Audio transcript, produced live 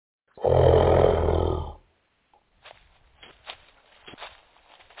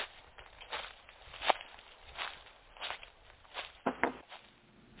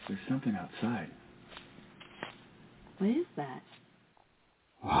something outside. What is that?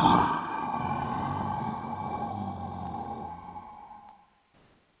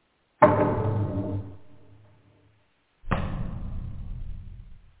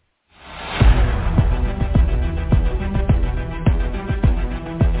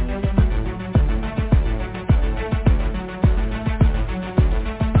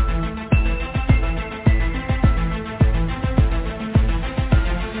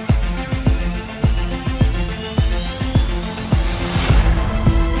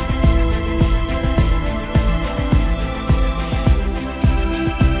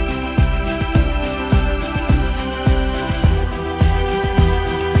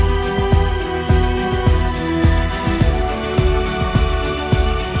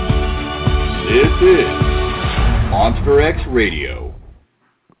 Radio.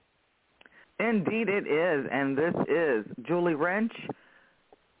 Indeed it is, and this is Julie Wrench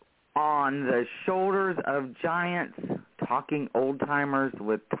on the Shoulders of Giants, talking old-timers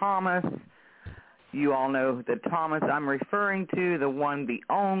with Thomas. You all know the Thomas I'm referring to, the one, the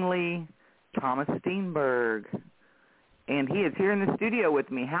only, Thomas Steenberg. And he is here in the studio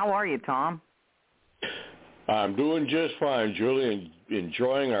with me. How are you, Tom? I'm doing just fine, Julie, and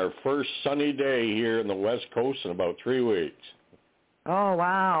enjoying our first sunny day here in the West Coast in about 3 weeks. Oh,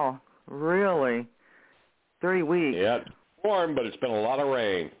 wow. Really? 3 weeks? Yeah, it's warm, but it's been a lot of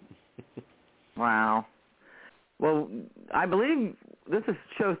rain. Wow. Well, I believe this is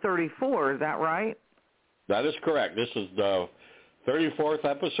show 34, is that right? That is correct. This is the 34th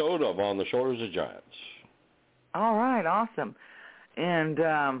episode of On the Shoulders of Giants. All right, awesome. And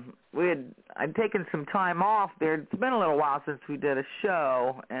I'd taken some time off there. It's been a little while since we did a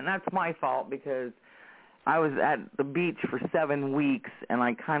show, and that's my fault because I was at the beach for 7 weeks, and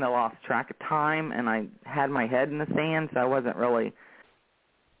I kind of lost track of time, and I had my head in the sand, so I wasn't really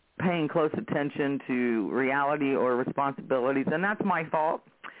paying close attention to reality or responsibilities, and that's my fault.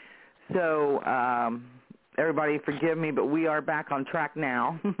 So everybody forgive me, but we are back on track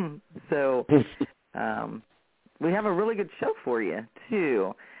now. So we have a really good show for you,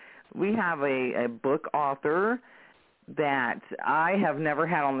 too. We have a book author that I have never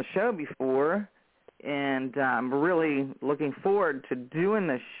had on the show before, and I'm really looking forward to doing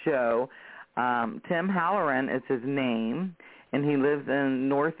this show. Tim Halloran is his name, and he lives in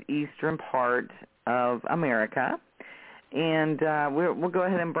northeastern part of America. And we'll go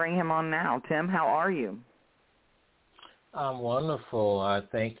ahead and bring him on now. Tim, how are you? I'm wonderful.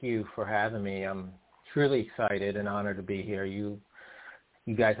 Thank you for having me. I'm truly excited and honored to be here. You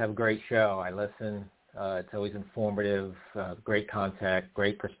guys have a great show. I listen. It's always informative, great contact,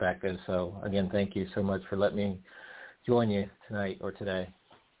 great perspective. So, again, thank you so much for letting me join you tonight or today.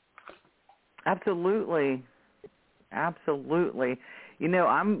 Absolutely. Absolutely. You know,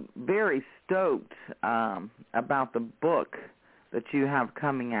 I'm very stoked about the book that you have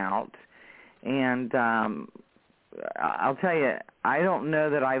coming out. And I'll tell you, I don't know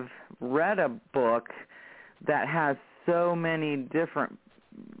that I've read a book that has so many different,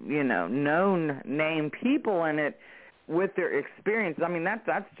 known name people in it with their experience. I mean, that's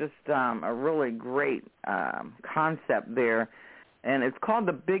just a really great concept there. And it's called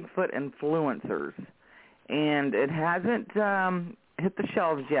the Bigfoot Influencers. And it hasn't hit the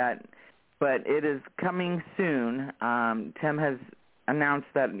shelves yet, but it is coming soon. Tim has announced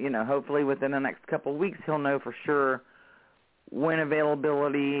that, hopefully within the next couple of weeks he'll know for sure when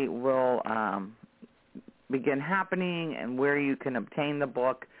availability will begin happening and where you can obtain the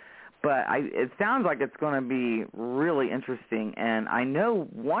book. But it sounds like it's going to be really interesting. And I know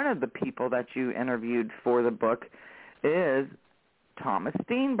one of the people that you interviewed for the book is Thomas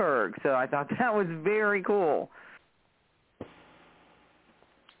Steenberg. So I thought that was very cool.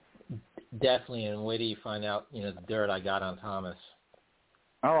 Definitely. And wait till you find out, the dirt I got on Thomas.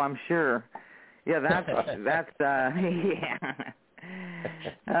 Oh, I'm sure. Yeah, that's yeah.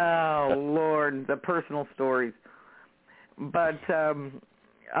 Oh, Lord, the personal stories. But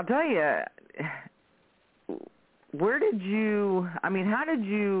I'll tell you, how did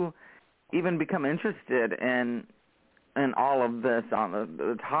you even become interested in all of this, on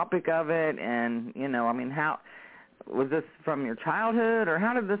the topic of it? And, how was this from your childhood, or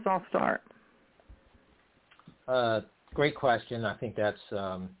how did this all start? Great question. I think that's,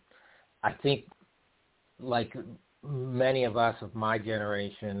 like many of us of my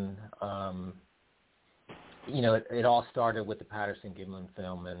generation, it all started with the Patterson-Gimlin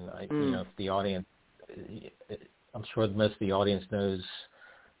film. And, if the audience, I'm sure most of the audience knows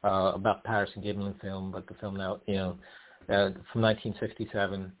about the Patterson-Gimlin film, but the film now, from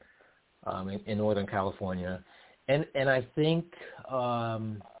 1967 in Northern California. And I think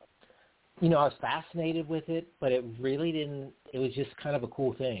I was fascinated with it, but it really didn't. It was just kind of a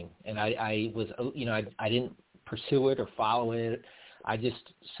cool thing, and I was, I didn't pursue it or follow it. I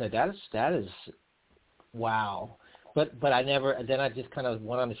just said that is wow. But I never. Then I just kind of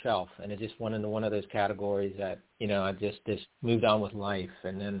went on the shelf, and it just went into one of those categories that I just moved on with life.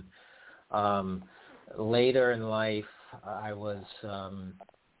 And then later in life, I was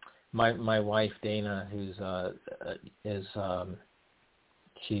my wife Dana, who's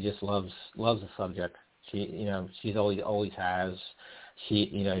she just loves the subject. She's always has.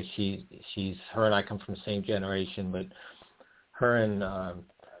 She's her and I come from the same generation, but her and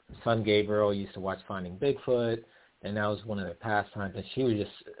son Gabriel used to watch Finding Bigfoot, and that was one of their pastimes. And she was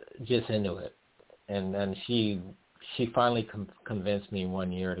just into it. And then she finally convinced me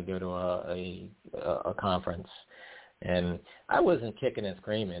one year to go to a conference. And I wasn't kicking and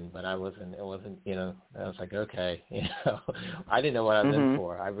screaming, but it wasn't, I was like, okay, I didn't know what I was in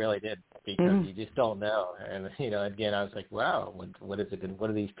for. I really did, because you just don't know. And, again, I was like, wow, what is it? What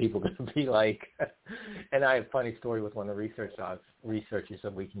are these people going to be like? And I have a funny story with one of the researchers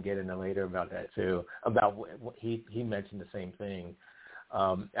that we can get into later about that too, about what he mentioned the same thing.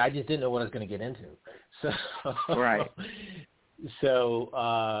 I just didn't know what I was going to get into. So, right. So,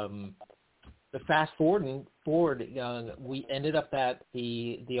 the fast forward, we ended up at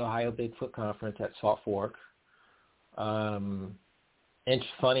the Ohio Bigfoot Conference at Salt Fork.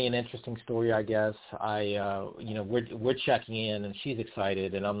 Funny and interesting story, I guess. We're checking in, and she's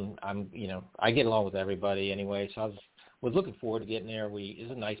excited, and I'm I get along with everybody anyway, so I was looking forward to getting there. It's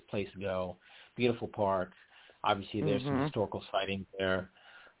a nice place to go, beautiful park. Obviously, there's some historical sightings there.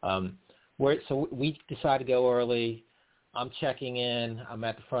 So we decided to go early. I'm checking in. I'm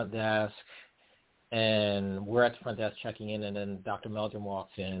at the front desk. And we're at the front desk checking in, and then Dr. Meldrum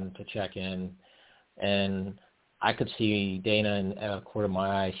walks in to check in, and I could see Dana in a corner of my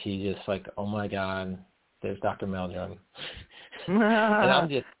eye. She just like, oh my God, there's Dr. Meldrum. And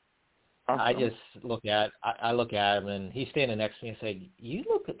awesome. I just look at him, and he's standing next to me and say, you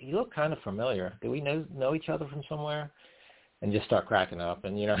look kind of familiar. Do we know each other from somewhere? And just start cracking up,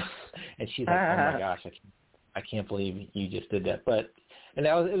 and and she's like, oh my gosh, I can't believe you just did that. And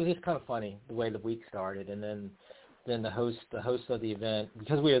it was just kind of funny the way the week started. And then the host of the event,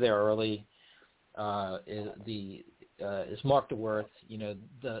 because we were there early, is Mark DeWorth.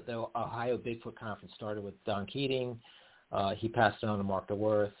 The Ohio Bigfoot Conference started with Don Keating. He passed it on to Mark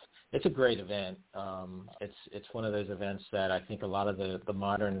DeWorth. It's a great event. It's one of those events that I think a lot of the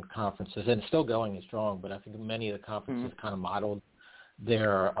modern conferences, and it's still going and strong, but I think many of the conferences kind of modeled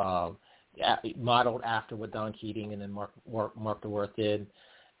their modeled after what Don Keating and then Mark DeWorth did.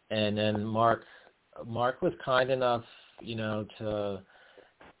 And then Mark was kind enough, to,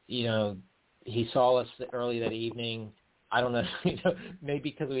 he saw us early that evening. I don't know, maybe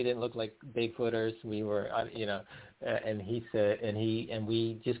because we didn't look like Bigfooters. We were, and he said, and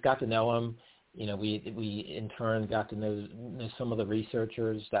we just got to know him. We in turn got to know some of the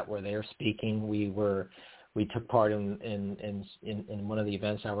researchers that were there speaking. We took part in one of the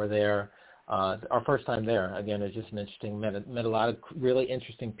events that were there. Our first time there, again, it was just an interesting, met a lot of really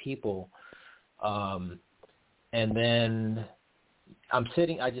interesting people. And then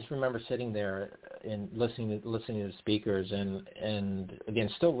I just remember sitting there and listening to the speakers, and again,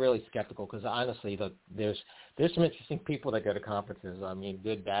 still really skeptical, because honestly, there's some interesting people that go to conferences. I mean,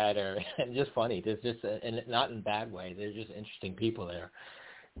 good, bad, and just funny. There's just, and not in a bad way. There's just interesting people there.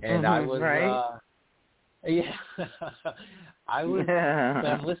 And I was, right. Yeah, I was.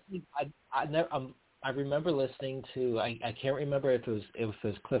 I'm listening. I remember listening to. I can't remember if it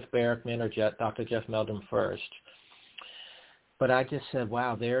was Cliff Barrickman or Dr. Jeff Meldrum first. But I just said,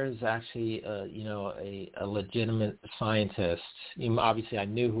 "Wow, there is actually, a legitimate scientist." Obviously, I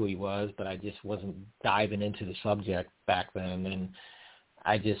knew who he was, but I just wasn't diving into the subject back then, and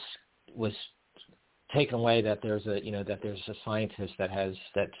I just was taken away that there's a scientist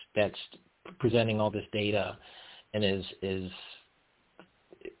that's presenting all this data and is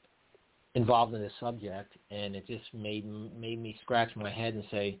involved in this subject, and it just made me scratch my head and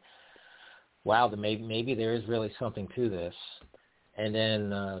say, wow, maybe there is really something to this. And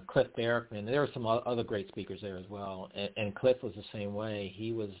then Cliff Barrickman, there were some other great speakers there as well, and Cliff was the same way.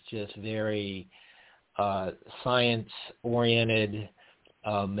 He was just very science-oriented,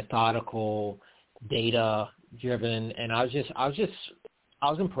 methodical, data-driven, and I was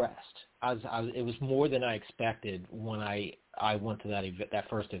impressed. It was more than I expected when I went to that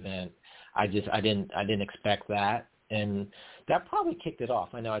first event. I didn't expect that, and that probably kicked it off.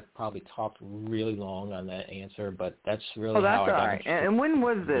 I know I probably talked really long on that answer, but that's really how I got interested. And when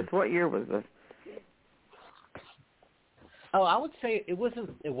was this? What year was this? Oh, I would say it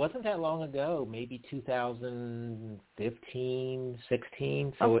wasn't that long ago, maybe 2015,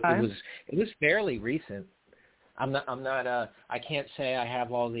 16. So Okay. it was fairly recent. I'm not I can't say I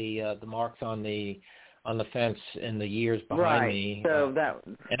have all the marks on the fence in the years behind me. So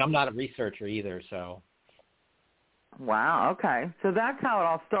and I'm not a researcher either, so. Wow, okay. So that's how it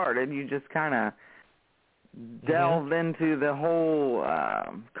all started. You just kind of delved into the whole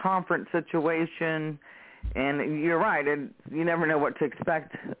conference situation. And you're right, you never know what to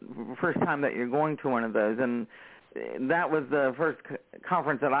expect the first time that you're going to one of those. And that was the first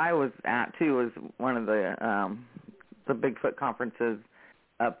conference that I was at, too, was one of the Bigfoot conferences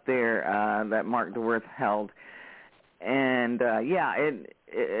up there that Mark DeWorth held. And, it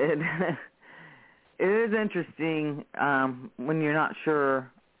it is interesting when you're not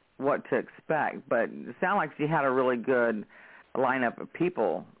sure what to expect. But it sounded like you had a really good lineup of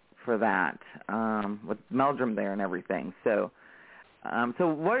people for that, with Meldrum there and everything. So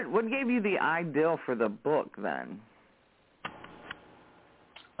what gave you the ideal for the book then?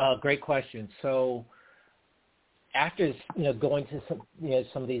 Great question. So after going to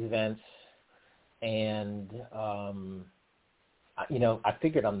some of these events, and I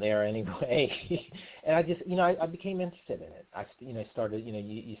figured I'm there anyway, and I just I became interested in it. I started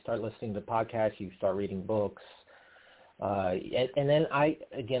you start listening to podcasts, you start reading books. And then I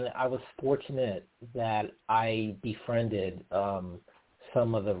was fortunate that I befriended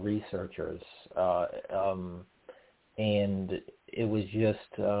some of the researchers, and it was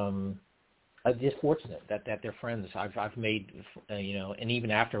just I'm just fortunate that they're friends. I've made and even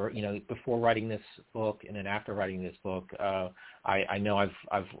after before writing this book and then after writing this book, I know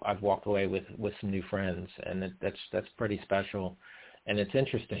I've walked away with some new friends, and that's pretty special, and it's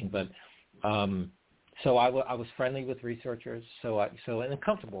interesting, but. So I was friendly with researchers, and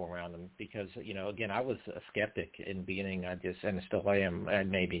comfortable around them because, again, I was a skeptic in the beginning. And I still am,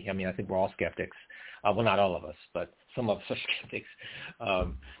 and maybe. I mean, I think we're all skeptics. Well, not all of us, but some of us are skeptics.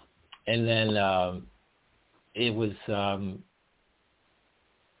 And then it was, so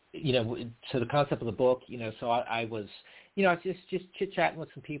the concept of the book, so I was, I was just chit-chatting with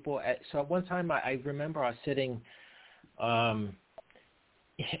some people. So at one time I remember I was sitting,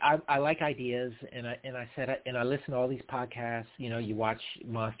 I like ideas, and I listen to all these podcasts. You watch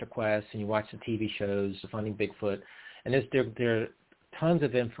Monster Quest and you watch the TV shows, Finding Bigfoot, and there are tons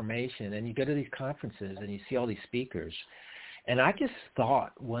of information. And you go to these conferences and you see all these speakers, and I just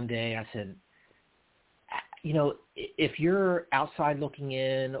thought one day, I said, if you're outside looking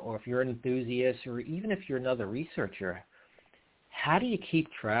in, or if you're an enthusiast, or even if you're another researcher, how do you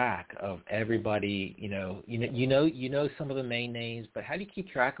keep track of everybody? You know some of the main names, but how do you keep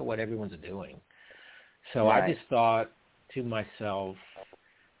track of what everyone's doing? So right. I just thought to myself,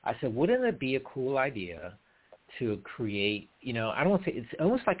 I said, wouldn't it be a cool idea to create? I don't want to say, it's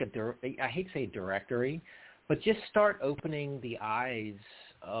almost like I hate to say directory, but just start opening the eyes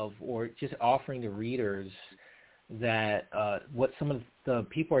of, or just offering the readers that what some of the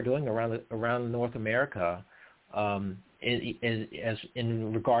people are doing around North America. As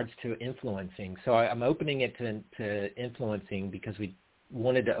in regards to influencing. So I'm opening it to influencing because we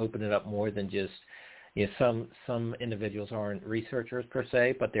wanted to open it up more than just, some individuals aren't researchers per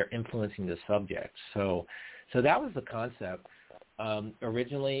se, but they're influencing the subject. So that was the concept.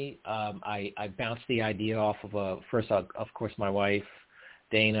 Originally, I bounced the idea off of first, of course, my wife,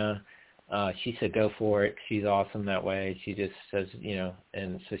 Dana. She said, go for it. She's awesome that way. She just says,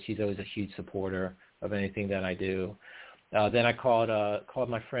 and so she's always a huge supporter of anything that I do. Then I called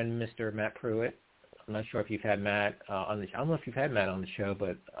my friend, Mr. Matt Pruitt. I'm not sure if you've had Matt on the show. I don't know if you've had Matt on the show,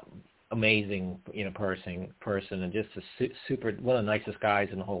 but amazing, person, and just a super, one of the nicest guys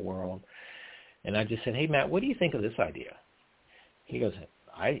in the whole world. And I just said, hey, Matt, what do you think of this idea? He goes,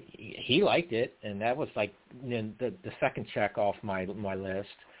 he liked it, and that was like the second check off my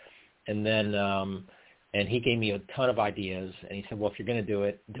list. And then and he gave me a ton of ideas, and he said, well, if you're going to do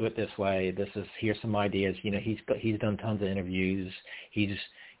it this way. Here's some ideas. He's done tons of interviews. He's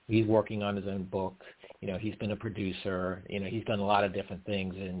working on his own book. He's been a producer. He's done a lot of different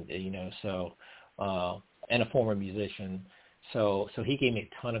things, and and a former musician. So he gave me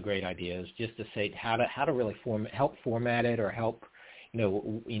a ton of great ideas just to say how to really help format it, or help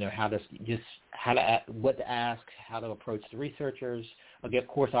what to ask, how to approach the researchers. Of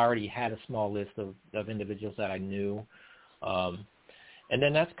course, I already had a small list of individuals that I knew, and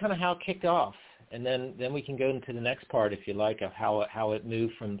then that's kind of how it kicked off. And then we can go into the next part, if you like, of how it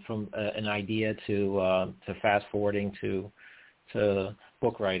moved from an idea to fast forwarding to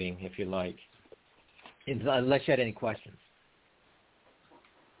book writing, if you like. Unless you had any questions.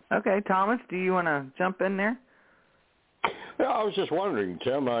 Okay, Thomas, do you want to jump in there? Yeah, I was just wondering,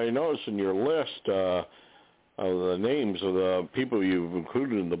 Tim, I noticed in your list of the names of the people you've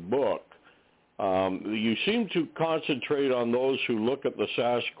included in the book, you seem to concentrate on those who look at the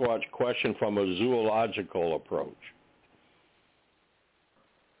Sasquatch question from a zoological approach,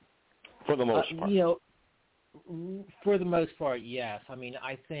 for the most part. For the most part, yes. I mean,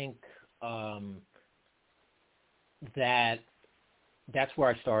 I think that's where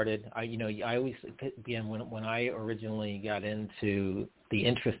I started. I always, again, when I originally got into the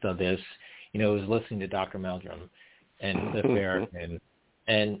interest of this, it was listening to Dr. Meldrum and the Farrakhan,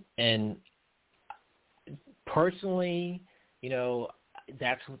 and personally,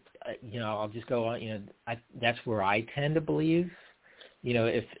 that's I'll just go on. That's where I tend to believe.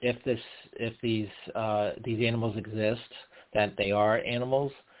 If these animals exist, that they are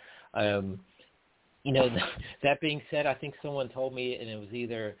animals. That being said, I think someone told me, and it was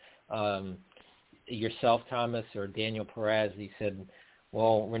either yourself, Thomas, or Daniel Perez. He said,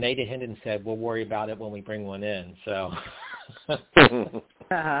 "Well, Renee DeHinden said we'll worry about it when we bring one in." So,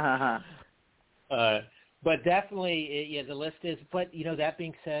 but definitely, the list is. But that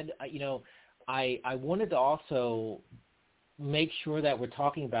being said, I wanted to also make sure that we're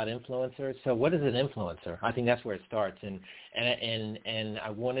talking about influencers. So what is an influencer? I think that's where it starts. And I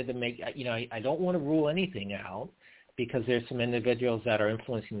wanted to make, I don't want to rule anything out because there's some individuals that are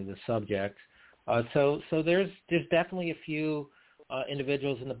influencing the subject. So there's definitely a few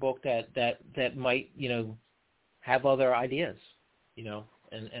individuals in the book that might, have other ideas,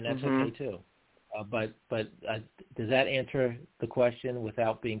 and that's okay too. But does that answer the question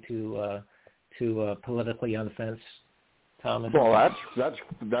without being too politically on the fence, Thomas? Well,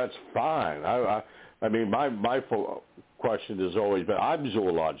 that's fine. I mean, my question has always been, I'm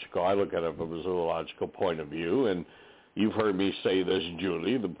zoological. I look at it from a zoological point of view, and you've heard me say this,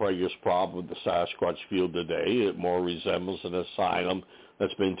 Julie. The biggest problem with the Sasquatch field today, it more resembles an asylum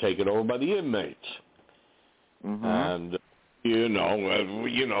that's been taken over by the inmates. Mm-hmm. And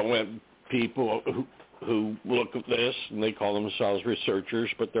when people who look at this and they call themselves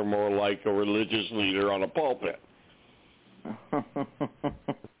researchers, but they're more like a religious leader on a pulpit.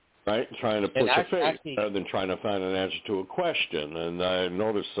 Right? Trying to push a faith rather than trying to find an answer to a question. And I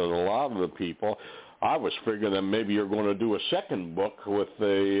noticed that a lot of the people, I was figuring that maybe you're going to do a second book with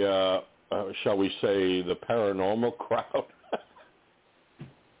the, shall we say, the paranormal crowd.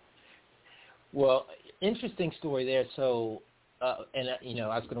 Well, interesting story there. So, I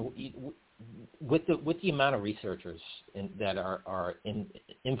was going to, with the amount of researchers that are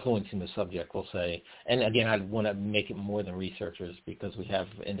influencing the subject, we'll say, and again, I want to make it more than researchers because we have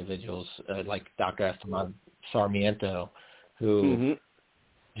individuals like Dr. Esteban Sarmiento, who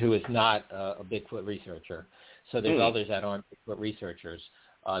is not a Bigfoot researcher. So there's others that aren't Bigfoot researchers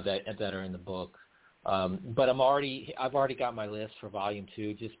that are in the book. But I've already got my list for volume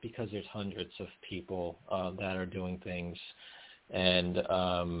 2 just because there's hundreds of people that are doing things. And,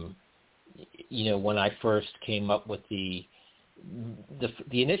 when I first came up with the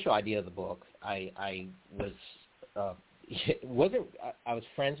initial idea of the book, I was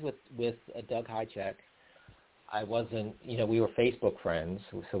friends with Doug Hychek. I wasn't, we were Facebook friends,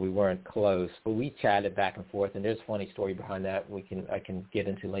 so we weren't close, but we chatted back and forth, and there's a funny story behind that I can get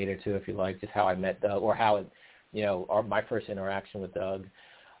into later too, if you like, just how I met Doug, or how it, my first interaction with Doug.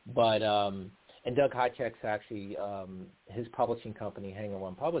 But, and Doug Hychek's actually, his publishing company,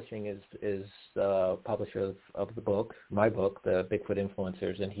 Halloran Publishing, is the publisher of the book, my book, the Bigfoot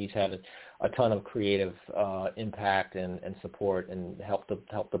Influencers, and he's had a ton of creative impact and support and helped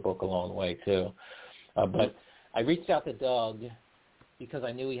the book along the way too. But I reached out to Doug because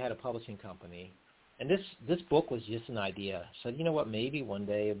I knew he had a publishing company, and this book was just an idea. So you know what, maybe one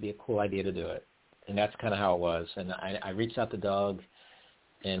day it'd be a cool idea to do it, and that's kind of how it was. And I reached out to Doug,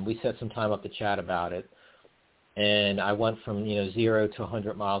 and we set some time up to chat about it. And I went from 0 to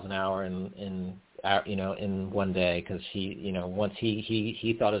 100 miles an hour in one day because he once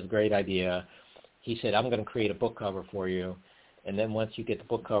he thought it was a great idea. He said, I'm going to create a book cover for you. And then once you get the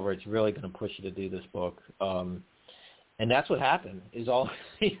book cover, it's really going to push you to do this book. And that's what happened. Is all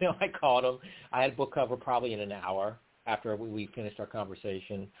I called him. I had a book cover probably in an hour after we finished our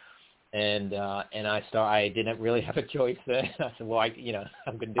conversation, and I didn't really have a choice then. I said, well, I'm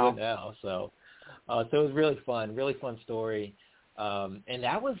going to do it now. So it was really fun story. And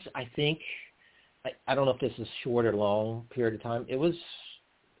that was, I think, I don't know if this is short or long period of time.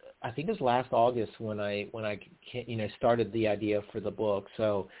 I think it was last August when I started the idea for the book.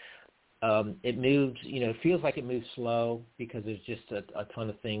 So it moved, it feels like it moved slow because there's just a ton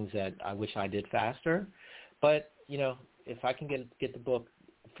of things that I wish I did faster. But, if I can get the book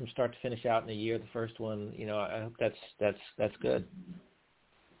from start to finish out in a year. The first one, I hope that's good.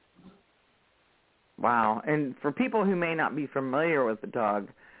 Wow. And for people who may not be familiar with Doug,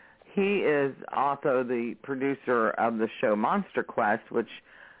 he is also the producer of the show Monster Quest, which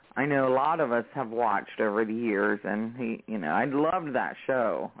I know a lot of us have watched over the years. And I loved that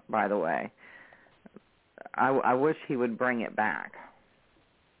show, by the way. I wish he would bring it back.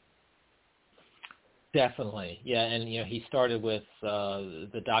 Definitely, yeah, and he started with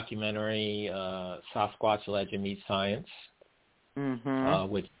the documentary Sasquatch Legend Meets Science,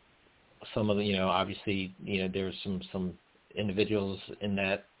 which some of the obviously there's some individuals in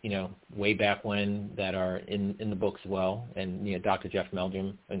that way back when that are in the book as well, and Dr. Jeff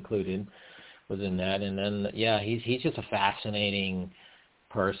Meldrum included was in that, and then he's just a fascinating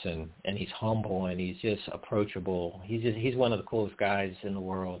person, and he's humble, and he's just approachable. He's one of the coolest guys in the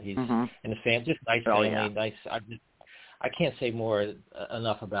world. He's and the fam, just nice family. Yeah. Nice. I can't say more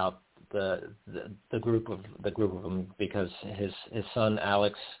enough about the group of them, because his son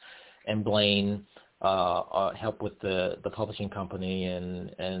Alex and Blaine help with the publishing company,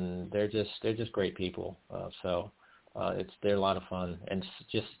 and they're just great people. So they're a lot of fun, and it's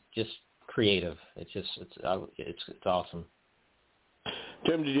just creative. It's awesome.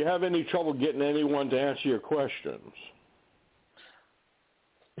 Tim, did you have any trouble getting anyone to answer your questions?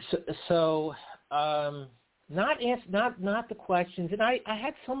 So not the questions, and I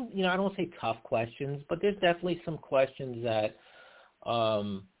had some, I don't want to say tough questions, but there's definitely some questions that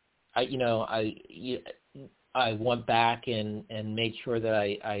I went back and made sure that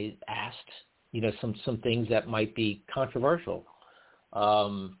I asked some things that might be controversial.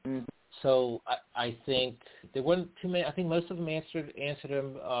 So I think there weren't too many. I think most of them answered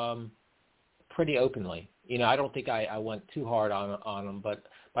them pretty openly. I don't think I went too hard on them, but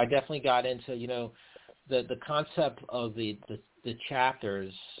I definitely got into the concept of the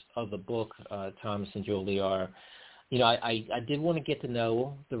chapters of the book. Thomas and Julie are, I did want to get to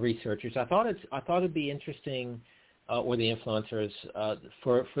know the researchers. I thought it'd be interesting, or the influencers,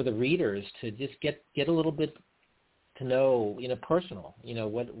 for the readers to just get a little bit to know, personal,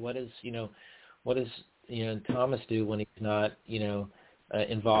 what does Thomas do when he's not,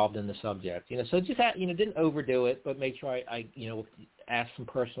 involved in the subject, so just didn't overdo it, but make sure I ask some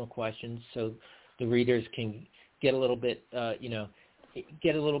personal questions so the readers can get a little bit,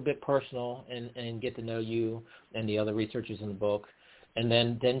 get a little bit personal and get to know you and the other researchers in the book. And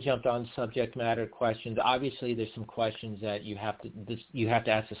then jumped on subject matter questions. Obviously, there's some questions that you have to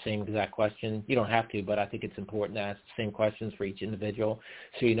ask the same exact question. You don't have to, but I think it's important to ask the same questions for each individual,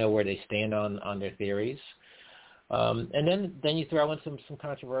 so you know where they stand on their theories. And then you throw in some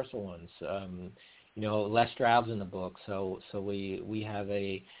controversial ones. Les Stroud's in the book, so we have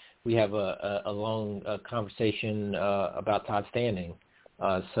a long conversation about Todd Standing.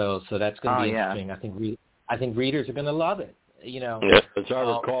 So that's going to be interesting. I think readers are going to love it. As I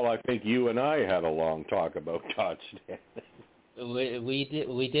recall, I think you and I had a long talk about Todd Standing.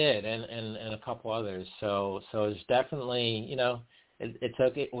 We did, and a couple others. So it's definitely, it's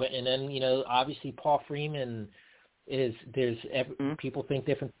okay. And then obviously Paul Freeman people think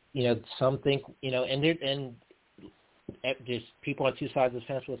different. Some think and there's people on two sides of the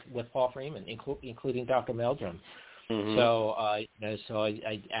fence with Paul Freeman, including Dr. Meldrum. Mm-hmm. So, so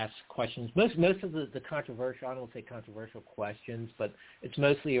I ask questions. Most of the controversial, I don't say controversial questions, but it's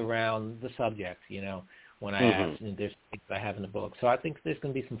mostly around the subject, when I ask, and there's things I have in the book. So I think there's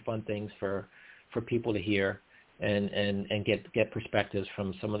going to be some fun things for people to hear and get perspectives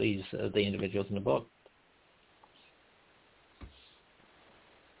from some of these, the individuals in the book.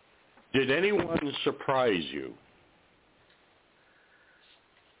 Did anyone surprise you?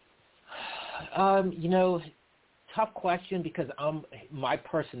 Tough question, because my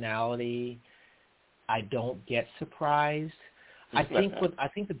personality, I don't get surprised. I just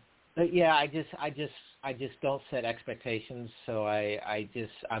don't set expectations, so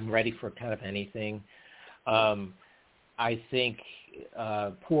I'm ready for kind of anything. I think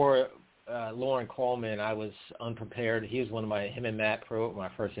poor Lauren Coleman, I was unprepared. He was him and Matt Pruitt were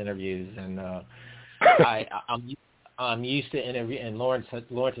my first interviews, and I'm used to interview, and Lawrence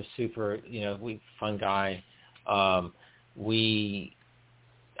is super, fun guy. I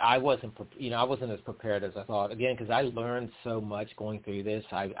wasn't as prepared as I thought. Again, because I learned so much going through this.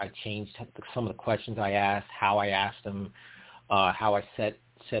 I changed some of the questions I asked, how I asked them, how I set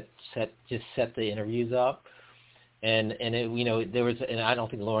the interviews up, and it, there was, and I don't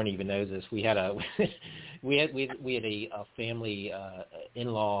think Lauren even knows this. We had a family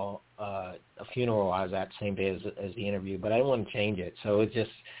in-law a funeral I was at the same day as the interview, but I didn't want to change it, so it just.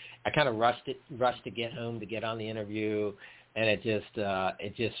 I kind of rushed to get home to get on the interview, and it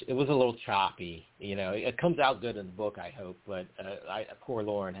was a little choppy. You know, it comes out good in the book, I hope, but poor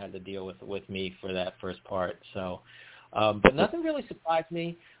Lauren had to deal with me for that first part. So, but nothing really surprised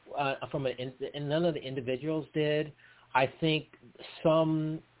me and none of the individuals did. I think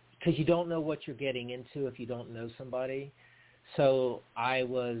because you don't know what you're getting into if you don't know somebody. So I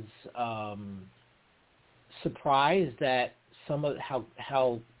was surprised at some of how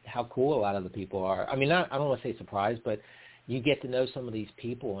cool a lot of the people are. I mean, I don't want to say surprised, but you get to know some of these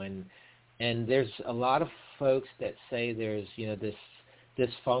people, and there's a lot of folks that say there's, you know, this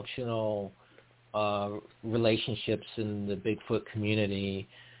dysfunctional relationships in the Bigfoot community,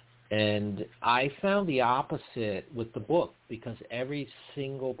 and I found the opposite with the book, because every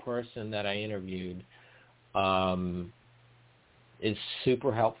single person that I interviewed is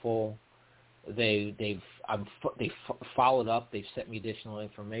super helpful. They've followed up. They've sent me additional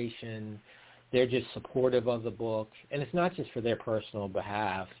information. They're just supportive of the book, and it's not just for their personal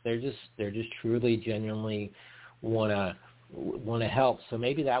behalf. They're just truly, genuinely want to help. So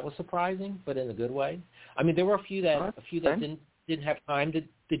maybe that was surprising, but in a good way. I mean, there were a few that didn't have time to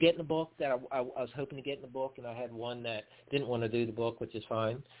get in the book that I was hoping to get in the book, and I had one that didn't want to do the book, which is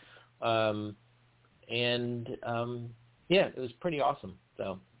fine. Yeah, it was pretty awesome.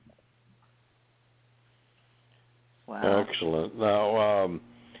 So. Wow. Excellent. Now,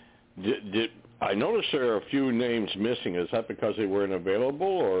 did I noticed there are a few names missing? Is that because they weren't available,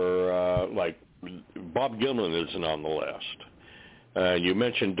 or like Bob Gimlin isn't on the list? You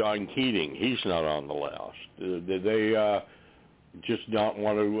mentioned Don Keating; he's not on the list. Did they just not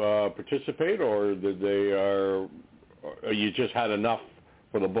want to participate, or did they? Or you just had enough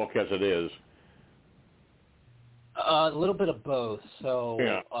for the book as it is? A little bit of both. So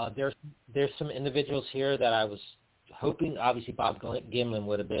yeah. There's some individuals here that I was hoping. Obviously, Bob Gimlin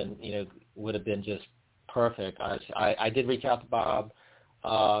would have been just perfect. I did reach out to Bob,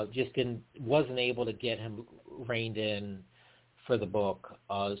 just wasn't able to get him reined in for the book.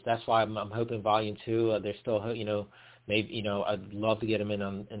 That's why I'm hoping Volume 2. There's still, maybe, I'd love to get him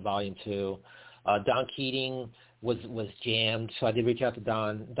in Volume 2. Don Keating was jammed, so I did reach out to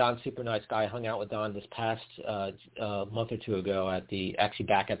Don. Don's super nice guy. I hung out with Don this past month or two ago actually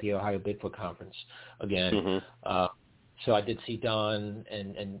back at the Ohio Bigfoot Conference again. Mm-hmm. So I did see Don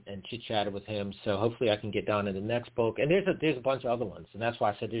and chit-chatted with him. So hopefully I can get Don in the next book. And there's a bunch of other ones, and that's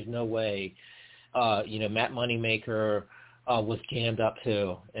why I said there's no way. Matt Moneymaker was jammed up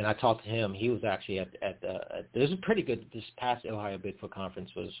too, and I talked to him. He was actually at this was pretty good. This past Ohio Bigfoot Conference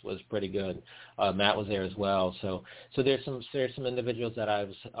was pretty good. Matt was there as well. So there's some individuals that I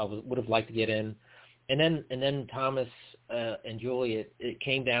would have liked to get in, and then Thomas and Julie. It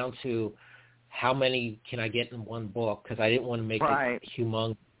came down to how many can I get in one book, because I didn't want to make it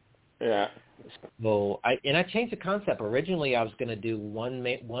humongous. Yeah. So I changed the concept. Originally, I was going to do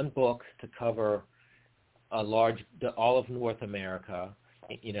one book to cover all of North America,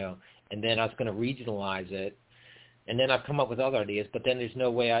 and then I was going to regionalize it, and then I've come up with other ideas. But then there's no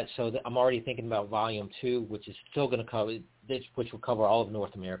way I'm already thinking about Volume 2, which is still going to cover this, which will cover all of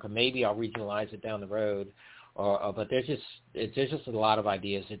North America. Maybe I'll regionalize it down the road. But there's just a lot of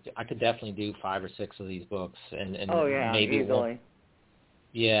ideas. I could definitely do 5 or 6 of these books, and maybe easily. one.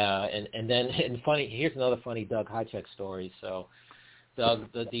 Yeah, and funny. Here's another funny Doug Hychek story. So,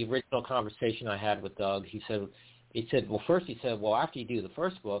 Doug, the original conversation I had with Doug, he said, well, after you do the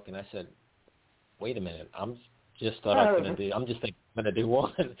first book, and I said, wait a minute, I'm just thinking I'm going to do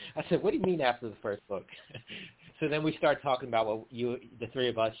one. I said, what do you mean after the first book? So then we started talking about what the three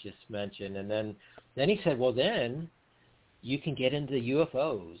of us just mentioned, and then he said, well, then you can get into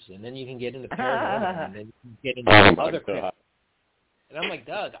UFOs, and then you can get into paranormal, and then you can get into other cryptids. And I'm like,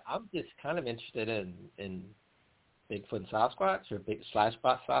 Doug, I'm just kind of interested in Bigfoot and Sasquatch, or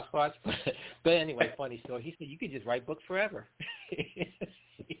Sasquatch. But anyway, funny story. He said, you could just write books forever.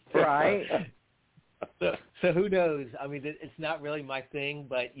 Right. So who knows? I mean, it's not really my thing,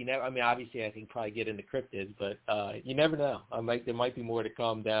 but obviously I can probably get into cryptids, but you never know. There might be more to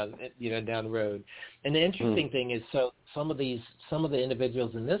come down the road. And the interesting thing is, so some of the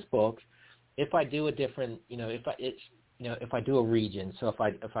individuals in this book, if I do a different, if I do a region, so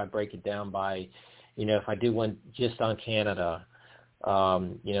if I break it down by, if I do one just on Canada,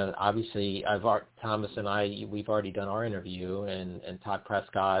 obviously Thomas and we've already done our interview, and Todd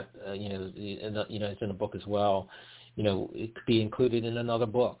Prescott, is in the book as well. It could be included in another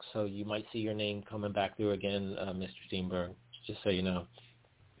book, so you might see your name coming back through again, Mr. Steenberg, just so you know.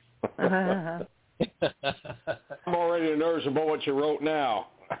 I'm already nervous about what you wrote now.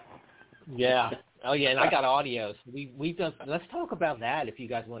 Yeah. Oh yeah, and I got audio. So we've done. Let's talk about that if you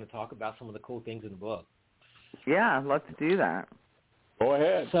guys want to talk about some of the cool things in the book. Yeah, let's do that. Go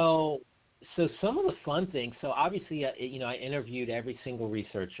ahead. So some of the fun things. So obviously, I interviewed every single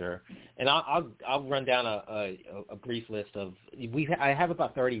researcher, and I'll run down a brief list of. I have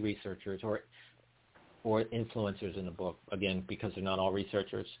about 30 researchers or influencers in the book. Again, because they're not all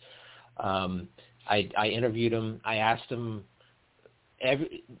researchers. I interviewed them. I asked them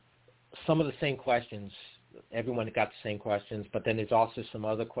some of the same questions. Everyone got the same questions, but then there's also some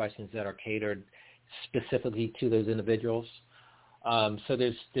other questions that are catered specifically to those individuals. So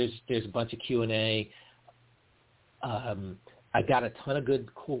there's a bunch of Q&A. I got a ton of good,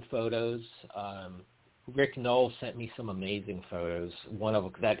 cool photos. Rick Knoll sent me some amazing photos. One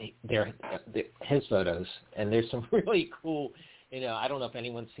of that they're his photos, and there's some really cool. I don't know if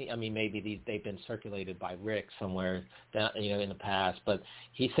anyone's seen. I mean, maybe they've been circulated by Rick somewhere, in the past. But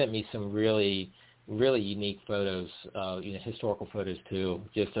he sent me some really, really unique photos. Historical photos too,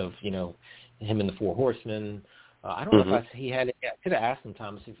 just of him and the Four Horsemen. I don't know if he had it. I could have asked him,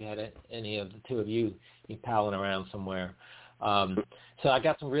 Thomas, if you had any of the two of you palling around somewhere. So I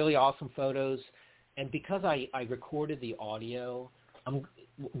got some really awesome photos, and because I recorded the audio,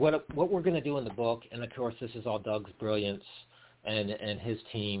 what we're going to do in the book, and of course this is all Doug's brilliance and his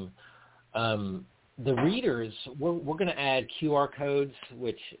team. The readers, we're going to add QR codes,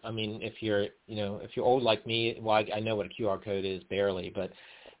 which I mean, if you're old like me, well, I know what a QR code is barely, but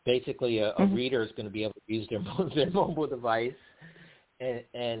basically a reader is going to be able to use their mobile device,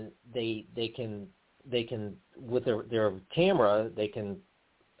 and they can with their camera, they can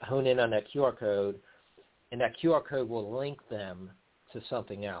hone in on that QR code, and that QR code will link them to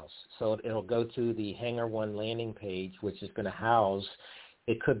something else. So it'll go to the Hangar 1 landing page, which is going to house,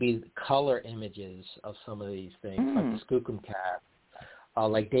 it could be color images of some of these things, like the Skookum Cat,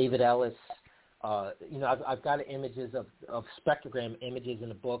 like David Ellis. I've got images of spectrogram images in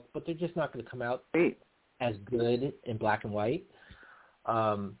the book, but they're just not going to come out as good in black and white.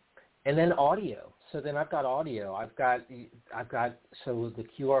 And then audio. So then I've got audio. So the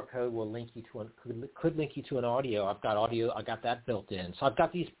QR code will link you could link you to an audio. I've got audio. I got that built in. So I've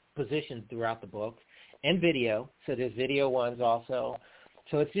got these positioned throughout the book, and video. So there's video ones also.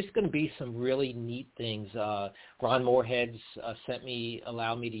 So it's just going to be some really neat things. Ron Moorhead's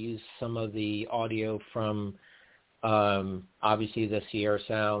allowed me to use some of the audio from, obviously, the Sierra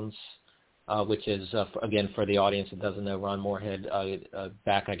Sounds, which is, again, for the audience that doesn't know, Ron Moorhead,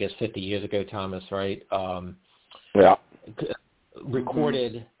 back, I guess, 50 years ago, Thomas, right? Yeah.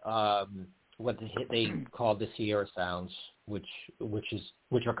 Recorded what they called the Sierra Sounds, which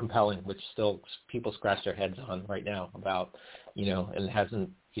are compelling, which still people scratch their heads on right now about, and hasn't,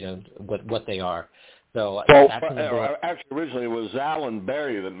 what they are. So actually, originally it was Alan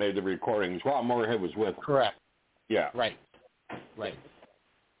Berry that made the recordings. Ron Moorhead was with him. Correct. Yeah. Right.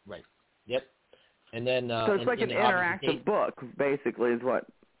 Yep. And then so it's like an interactive book, basically, is what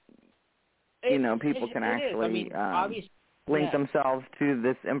people can actually link themselves to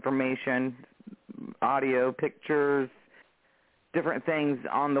this information, audio, pictures, different things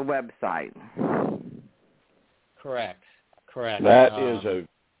on the website. Correct. That is a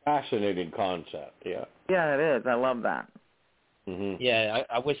fascinating concept. Yeah. Yeah, it is. I love that. Mm-hmm. Yeah,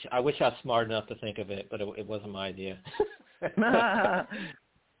 I wish I was smart enough to think of it, but it wasn't my idea.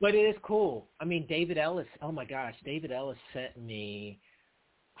 But it is cool. I mean, David Ellis. Oh my gosh, David Ellis sent me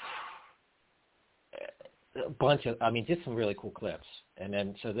a bunch of. I mean, just some really cool clips, and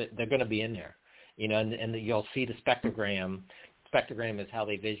then so they're going to be in there, and you'll see the spectrogram. Spectrogram is how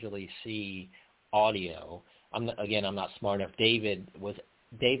they visually see audio. I'm not smart enough. David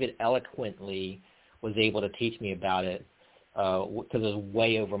eloquently was able to teach me about it because it was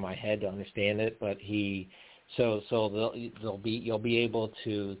way over my head to understand it. But you'll be able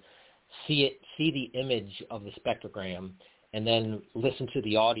to see the image of the spectrogram and then listen to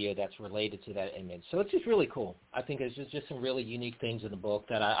the audio that's related to that image. So it's just really cool. I think there's just some really unique things in the book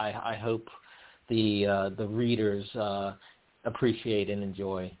that I hope the readers appreciate and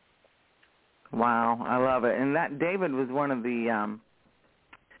enjoy. Wow, I love it. And that David was one of the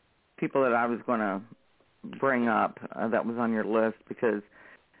people that I was going to bring up that was on your list because,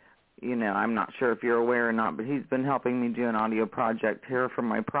 I'm not sure if you're aware or not, but he's been helping me do an audio project here for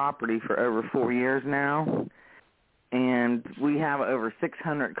my property for over 4 years now. And we have over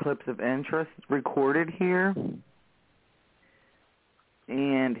 600 clips of interest recorded here.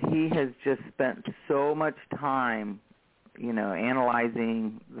 And he has just spent so much time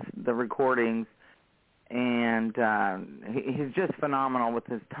analyzing the recordings, and he's just phenomenal with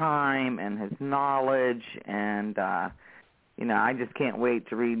his time and his knowledge, and I just can't wait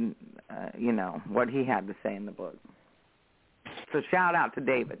to read what he had to say in the book. So shout out to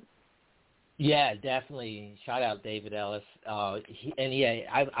David. Yeah, definitely. Shout out David Ellis.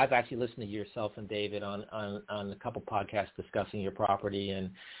 I've actually listened to yourself and David on a couple podcasts discussing your property,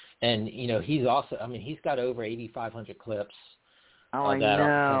 and he's also, he's got over 8,500 clips. Oh, I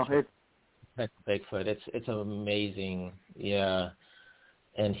know. It's Bigfoot. It's amazing. Yeah,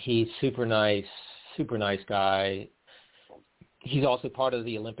 and he's super nice guy. He's also part of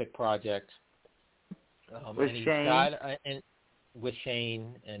the Olympic Project. With Shane. With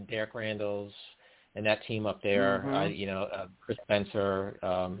Shane and Derek Randalls and that team up there, Chris Spencer,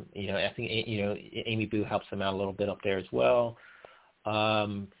 I think, Amy Boo helps them out a little bit up there as well.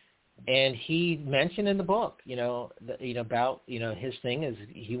 And he mentioned in the book, about, his thing is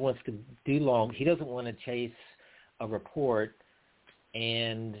he wants to he doesn't want to chase a report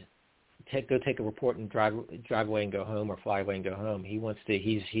and go take a report and drive away and go home, or fly away and go home. He wants to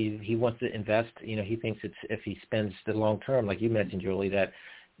he wants to invest. He thinks it's, if he spends the long term, like you mentioned, Julie, that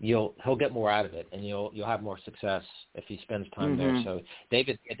he'll get more out of it, and you'll have more success if he spends time there. So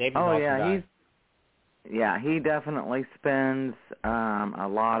David's an awesome guy. He definitely spends a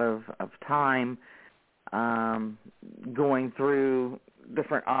lot of time going through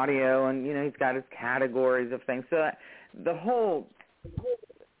different audio, and he's got his categories of things. So the whole,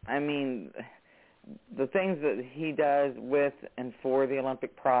 the things that he does with and for the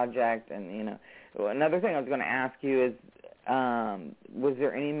Olympic Project, and another thing I was going to ask you is, was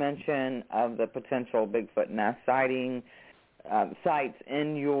there any mention of the potential Bigfoot nest sighting sites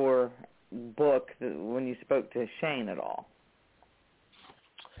in your book when you spoke to Shane at all?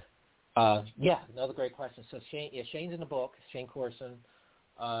 Another great question. So Shane's in the book, Shane Corson.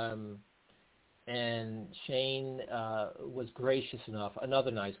 And Shane was gracious enough.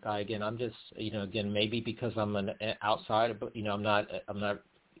 Another nice guy. Again, I'm just, maybe because I'm an outsider, but I'm not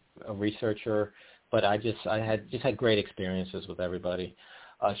a researcher. But I had great experiences with everybody.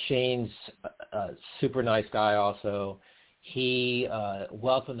 Shane's a super nice guy. Also, he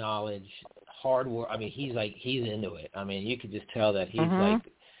wealth of knowledge, hard work. He's into it. You could just tell that he's like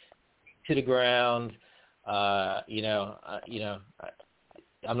to the ground.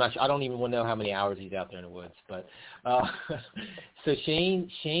 I'm not sure. I don't even want to know how many hours he's out there in the woods. But so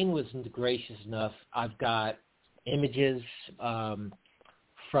Shane was gracious enough. I've got images from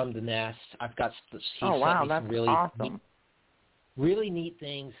the nest. I've got. That's really awesome. Really neat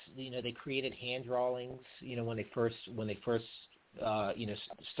things. They created hand drawings. When they first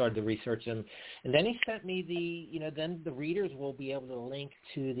started to research them, and then he sent me then the readers will be able to link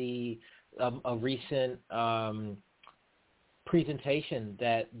to the a recent presentation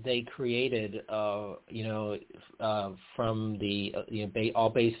that they created, from the, all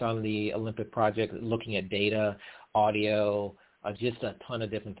based on the Olympic Project, looking at data, audio, just a ton of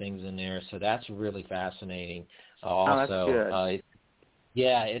different things in there. So that's really fascinating. Also, that's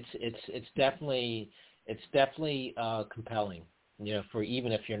good. It's definitely compelling, for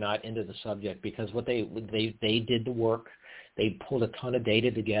even if you're not into the subject, because what they did the work. They pulled a ton of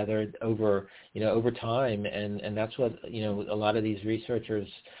data together over time, and that's what a lot of these researchers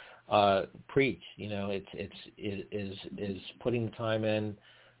preach. Is putting the time in,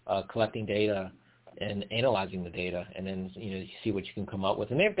 collecting data, and analyzing the data, and then you see what you can come up with.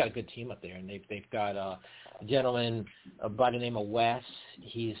 And they've got a good team up there, and they've got a gentleman by the name of Wes.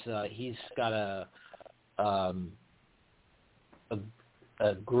 He's got a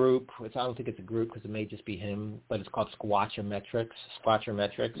group. I don't think it's a group because it may just be him, but it's called Squatchometrics.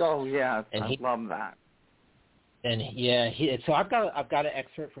 Oh yeah, and I love that. And so I've got an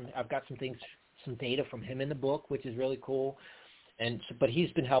excerpt from. I've got some data from him in the book, which is really cool. But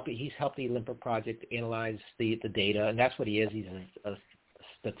he's been helping. He's helped the Olympic Project analyze the data, and that's what he is. He's a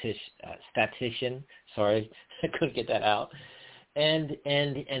statistician. Sorry, I couldn't get that out. And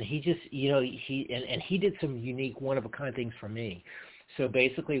he just he did some unique, one of a kind things for me. So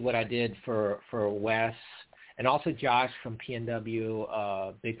basically what I did for Wes and also Josh from PNW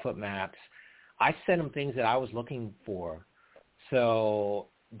Bigfoot Maps, I sent them things that I was looking for. So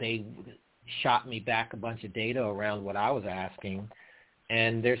they shot me back a bunch of data around what I was asking.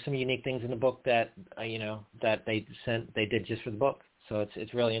 And there's some unique things in the book that, that they did just for the book. So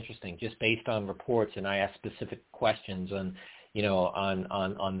it's really interesting, just based on reports. And I asked specific questions on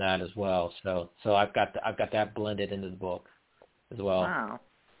that as well. So I've got that blended into the book as well. Wow.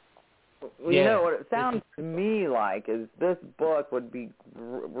 Well, what it sounds to me like is this book would be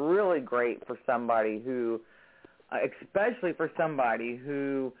really great for somebody who, especially for somebody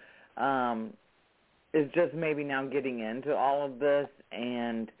who is just maybe now getting into all of this,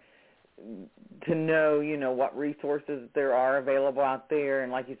 and to know, what resources there are available out there,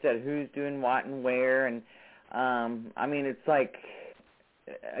 and like you said, who's doing what and where, and it's like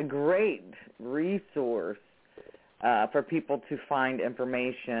a great resource for people to find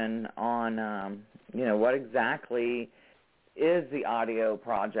information on, what exactly is the audio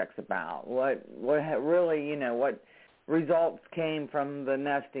projects about? What really, what results came from the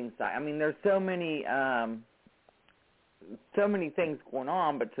nesting site? I mean, there's so many things going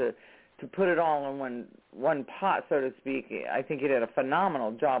on, but to put it all in one pot, so to speak, I think you did a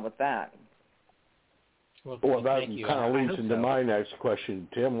phenomenal job with that. Well, that kind of leads into my next question,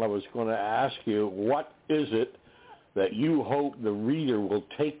 Tim. I was going to ask you, what is it that you hope the reader will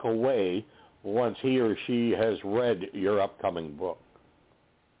take away once he or she has read your upcoming book?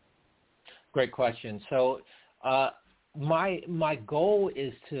 Great question. So my goal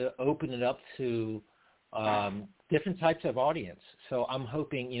is to open it up to different types of audience. So I'm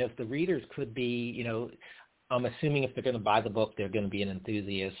hoping, if the readers could be, I'm assuming if they're going to buy the book, they're going to be an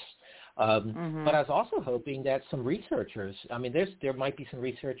enthusiast. But I was also hoping that some researchers, there might be some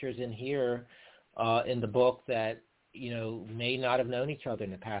researchers in here in the book that, may not have known each other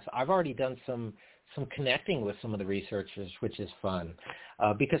in the past. I've already done some connecting with some of the researchers, which is fun,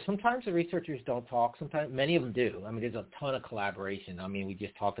 because sometimes the researchers don't talk. Sometimes many of them do. There's a ton of collaboration. We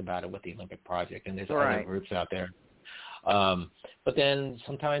just talked about it with the Olympic Project, and there's other groups out there. But then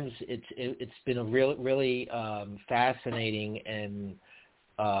sometimes it's been a really fascinating and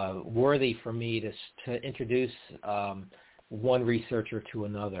worthy for me to introduce one researcher to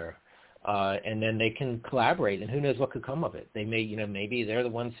another. And then they can collaborate, and who knows what could come of it. They may, maybe they're the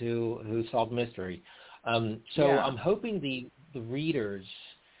ones who solved mystery. I'm hoping the readers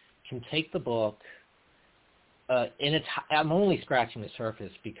can take the book, and I'm only scratching the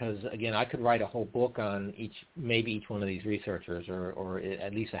surface because, again, I could write a whole book on each one of these researchers, or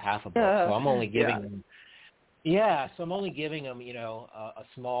at least a half a book. So I'm only giving them. Yeah, so I'm only giving them, a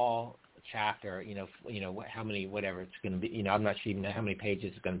small chapter, how many, whatever it's going to be, I'm not sure even how many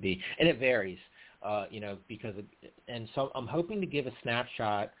pages it's going to be, and it varies, and so I'm hoping to give a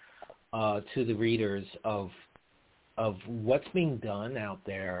snapshot to the readers of what's being done out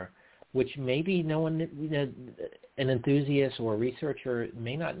there, which maybe no one, an enthusiast or a researcher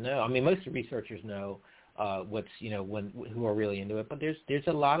may not know. Most of the researchers know what's, who are really into it, but there's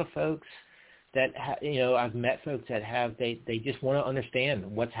a lot of folks that I've met folks that they just want to understand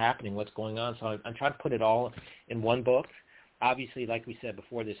what's happening, what's going on. So I'm trying to put it all in one book. Obviously, like we said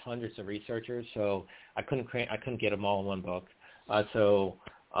before, there's hundreds of researchers, so I couldn't get them all in one book. So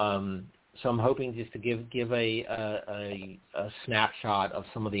I'm hoping just to give a snapshot of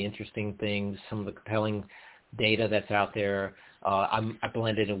some of the interesting things, some of the compelling data that's out there. I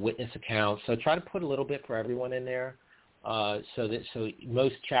blended in witness accounts, so try to put a little bit for everyone in there. So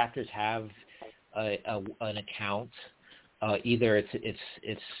most chapters have an account. Either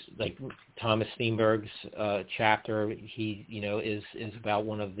it's like Thomas Steenberg's chapter. He is about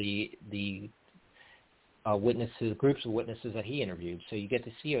one of the witnesses, groups of witnesses that he interviewed. So you get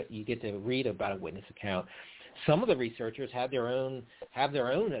to read about a witness account. Some of the researchers have their own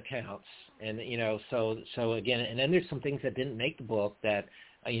accounts, and so again, and then there's some things that didn't make the book that.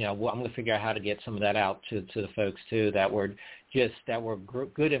 I'm going to figure out how to get some of that out to the folks too that were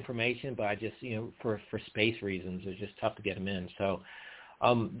good information, but I just for space reasons it's just tough to get them in. So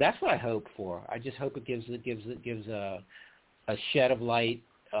that's what I hope for. I just hope it gives a shed of light.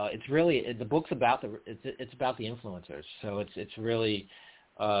 It's really the book's about it's about the influencers. So it's really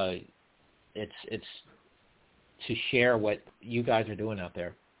it's to share what you guys are doing out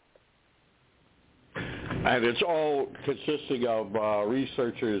there. And it's all consisting of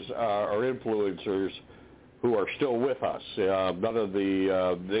researchers or influencers who are still with us. None of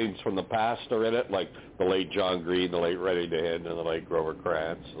the names from the past are in it, like the late John Green, the late Reddy Dan, and the late Grover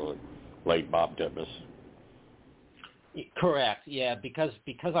Krantz, the late Bob Titmus. Correct. Yeah, because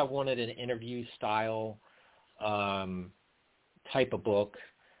I wanted an interview style type of book.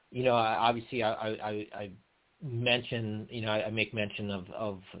 Obviously I mention, I make mention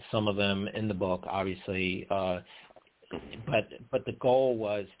of some of them in the book, obviously, but the goal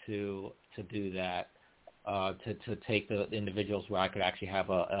was to do that, to take the individuals where I could actually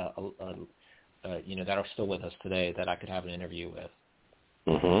have a that are still with us today that I could have an interview with.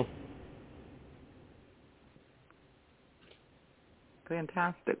 Mm-hmm.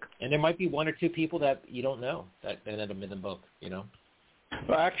 Fantastic. And there might be one or two people that you don't know that ended up in the book,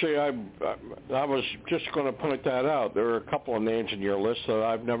 Well, actually, I was just going to point that out. There are a couple of names in your list that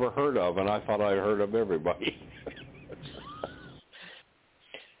I've never heard of, and I thought I'd heard of everybody.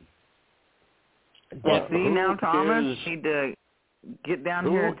 See now, Thomas, you need to get down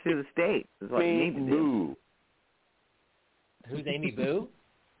here to the States. Is what you need to do. Who's Amy Boo?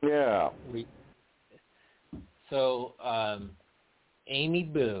 Yeah. So Amy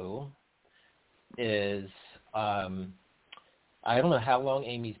Boo is I don't know how long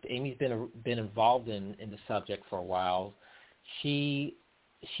Amy's been involved in the subject for a while.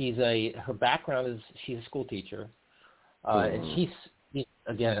 Her background is she's a school teacher, and she's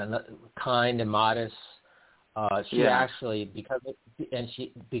again kind and modest. She actually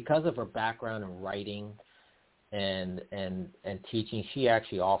because of her background in writing and teaching, she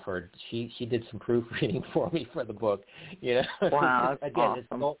actually offered she did some proofreading for me for the book. You know, wow, again,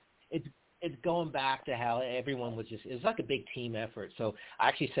 awesome. It's going back to how everyone was it was like a big team effort. So I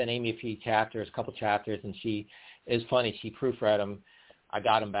actually sent Amy a couple chapters, and it was funny. She proofread them. I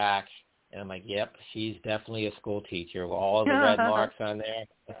got them back, and I'm like, yep, she's definitely a school teacher. With all the red marks on there.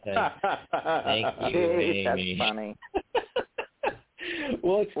 I said, thank you, Amy. That's funny.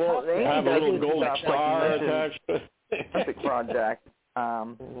 Well, they have a little gold star attached. Perfect project.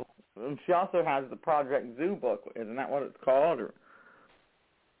 She also has the Project Zoo book. Isn't that what it's called? Or?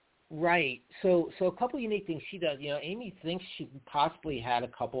 Right. So a couple of unique things she does. You know, Amy thinks she possibly had a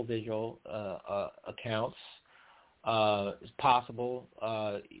couple visual accounts. It's possible.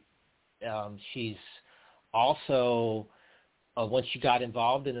 She's also once she got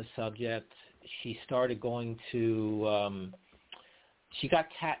involved in the subject, she started going to. She got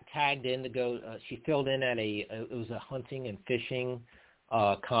tagged in to go. She filled in at it was a hunting and fishing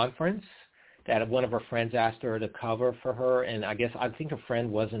conference that one of her friends asked her to cover for her, and I think her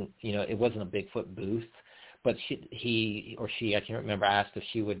friend wasn't, it wasn't a Bigfoot booth, but he or she, I can't remember, asked if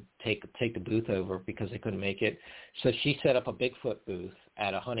she would take the booth over because they couldn't make it. So she set up a Bigfoot booth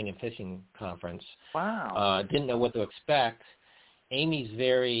at a hunting and fishing conference. Wow. Didn't know what to expect. Amy's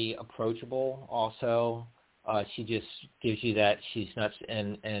very approachable also. She just gives you that she's not,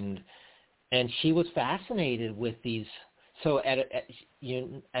 and she was fascinated with these. So at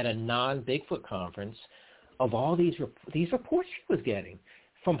a non-Bigfoot conference, of all these reports she was getting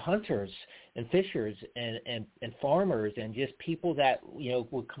from hunters and fishers and farmers and just people that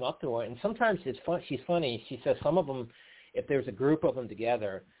would come up to her, and sometimes it's fun. She's funny. She says some of them, if there's a group of them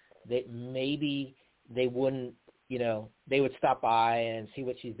together, they wouldn't. They would stop by and see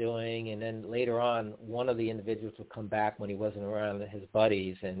what she's doing, and then later on, one of the individuals would come back when he wasn't around his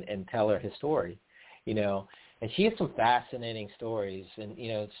buddies and tell her his story, And she has some fascinating stories, and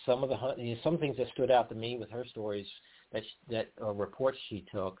some of some things that stood out to me with her stories that reports she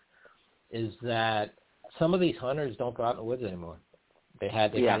took is that some of these hunters don't go out in the woods anymore. They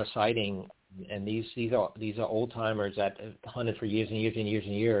had a sighting, and these are old timers that hunted for years and years and years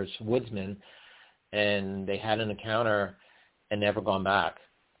and years, woodsmen, and they had an encounter and never gone back.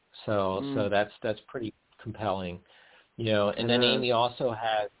 So that's pretty compelling, And then Amy also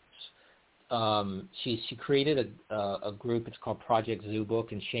has. She created a group. It's called Project Zoo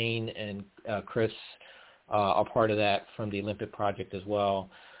Book, and Shane and Chris are part of that from the Olympic Project as well.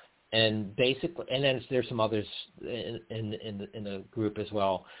 And basically, and then there's some others in the group as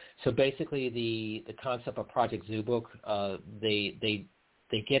well. So basically, the concept of Project Zoo Book, they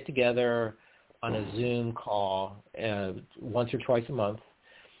get together on a Zoom call once or twice a month,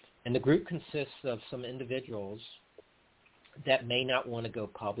 and the group consists of some individuals that may not want to go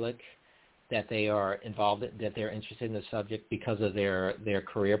public, that they are involved, that they're interested in the subject because of their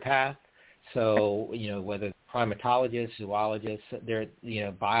career path. So, whether primatologists, zoologists, they're,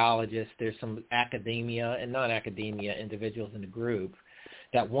 biologists, there's some academia and non-academia individuals in the group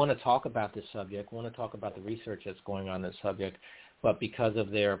that want to talk about this subject, want to talk about the research that's going on in this subject, but because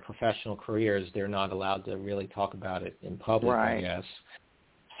of their professional careers, they're not allowed to really talk about it in public, right. I guess.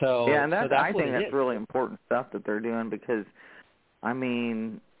 So, yeah, and that's I think that's really important stuff that they're doing because, I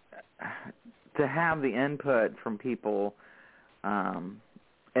mean, to have the input from people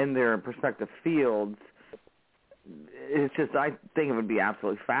in their respective fields, it's just, I think it would be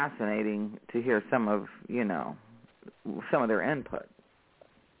absolutely fascinating to hear some of their input.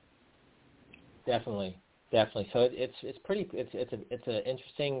 Definitely. So it's pretty. It's an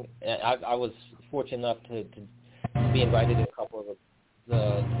interesting. I was fortunate enough to be invited to a couple of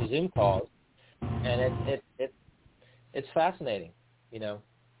the Zoom calls, and it's fascinating.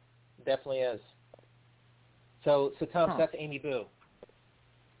 Definitely is. So Tom, that's Amy Boo.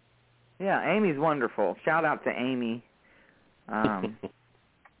 Yeah, Amy's wonderful. Shout out to Amy.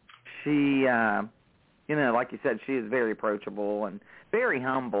 She, like you said, she is very approachable and very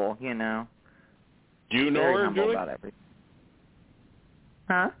humble. Do you know very her, humble Julie? about everything.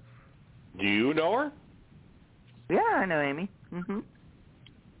 Huh? Do you know her? Yeah, I know Amy. Mm-hmm.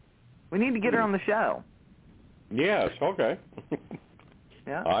 We need to get her on the show. Yes. Okay.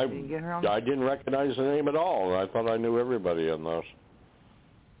 Yeah, I get her on. I didn't recognize the name at all. I thought I knew everybody on those.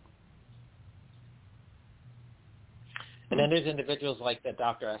 And then there's individuals like the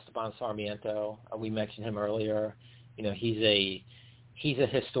Dr. Esteban Sarmiento. We mentioned him earlier. He's a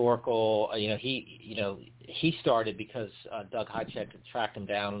historical. He started because Doug Hychek tracked him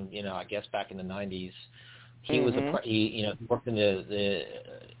down. I guess back in the 90s. He was he worked in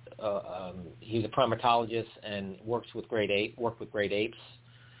he's a primatologist and worked with great apes.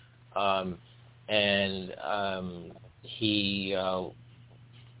 He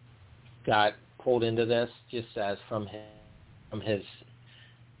got pulled into this just as from his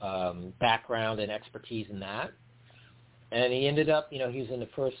background and expertise in that. And he ended up, he was in the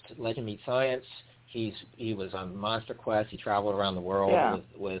first Legend Meet Science. He was on Monster Quest. He traveled around the world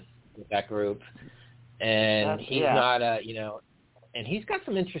with that group. And he's not and he's got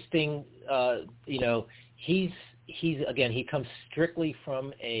some interesting, he comes strictly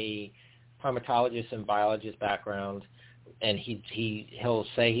from a primatologist and biologist background, and he'll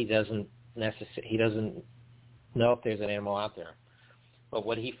say he doesn't know if there's an animal out there. But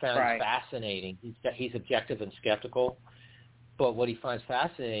what he found fascinating, he's objective and skeptical, but what he finds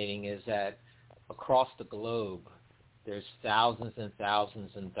fascinating is that across the globe, there's thousands and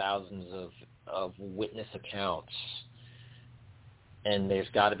thousands and thousands of witness accounts, and there's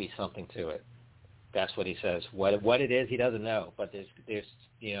got to be something to it. That's what he says. What it is, he doesn't know, but there's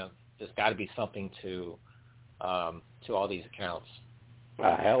got to be something to all these accounts.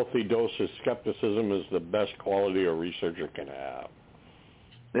 A healthy dose of skepticism is the best quality a researcher can have.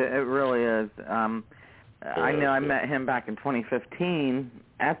 It really is. I know I met him back in 2015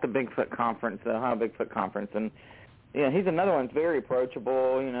 at the Bigfoot conference, the Ohio Bigfoot conference, and he's another one that's very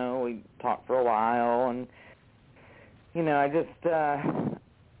approachable. We talked for a while, and I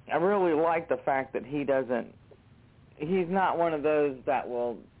really like the fact that he's not one of those that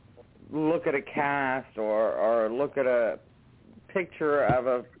will look at a cast or look at a picture of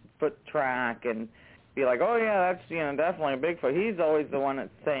a foot track and be like, oh yeah, that's definitely a Bigfoot. He's always the one that's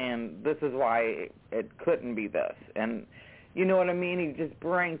saying this is why it couldn't be this, and you know what I mean. He just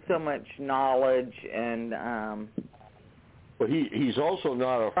brings so much knowledge, and but he's also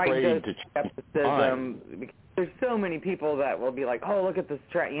not afraid to skepticism. Because there's so many people that will be like, oh, look at this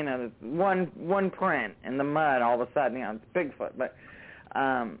track, one print in the mud, all of a sudden, it's Bigfoot. But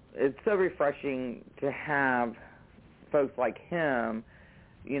it's so refreshing to have folks like him,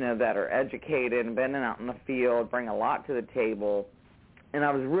 that are educated and been out in the field, bring a lot to the table. And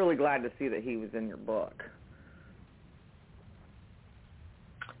I was really glad to see that he was in your book.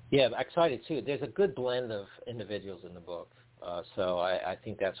 Yeah, I'm excited too. There's a good blend of individuals in the book, so I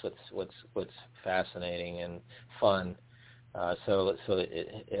think that's what's fascinating and fun. So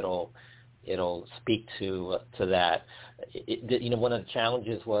it'll speak to that. One of the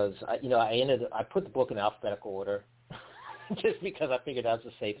challenges was I put the book in alphabetical order. Just because I figured that's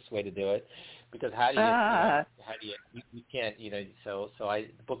the safest way to do it. Because how do you can't so the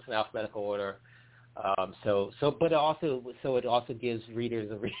book's in alphabetical order. But it also gives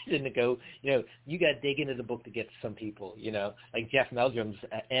readers a reason to go. You got to dig into the book to get to some people. Like Jeff Meldrum's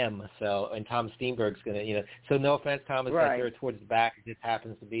M. And Tom Steenberg's gonna. So no offense, Thomas, that you're towards the back. It just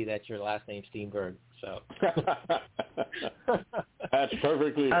happens to be that your last name's Steenberg. So that's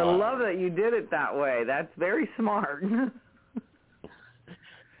perfectly fine. I love that you did it that way. That's very smart.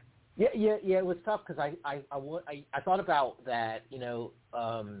 Yeah. It was tough because I thought about that.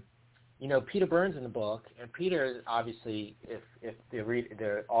 Peter Burns in the book, and Peter obviously, if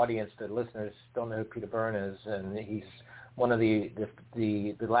the audience, the listeners don't know who Peter Burns is, and he's one of the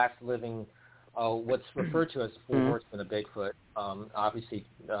last living, what's referred to as the four horsemen of Bigfoot. Obviously,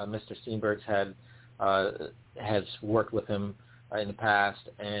 Mr. Steenberg's has worked with him in the past,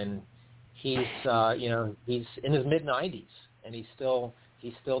 and he's he's in his mid-90s, and he's still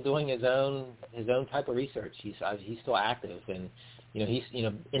doing his own type of research. He's still active, and he's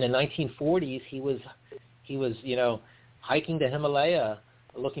in the 1940s he was hiking the Himalaya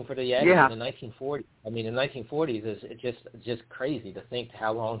looking for the Yeti in the 1940s. I mean, in the 1940s is just crazy to think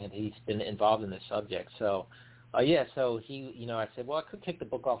how long he's been involved in this subject. So so he I said, well, I could kick the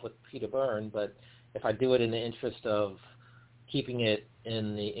book off with Peter Byrne, but if I do it in the interest of keeping it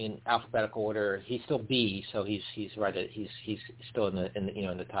in alphabetical order, he's still B, so he's right at he's still in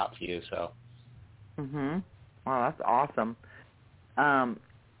the top few. So. Wow, that's awesome. I'll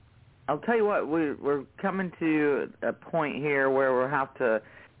tell you what, we're coming to a point here where we'll have to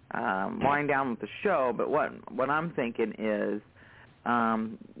wind down with the show. But what I'm thinking is,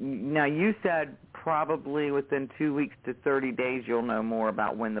 now you said probably within 2 weeks to 30 days you'll know more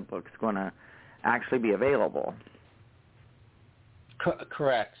about when the book's going to actually be available.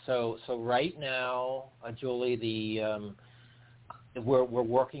 Correct. So right now, Julie, we're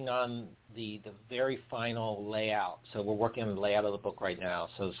working on the very final layout. So we're working on the layout of the book right now.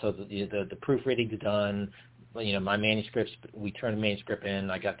 So the proofreading's done. My manuscripts, we turned the manuscript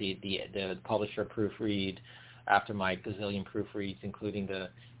in. I got the publisher proofread after my gazillion proofreads, including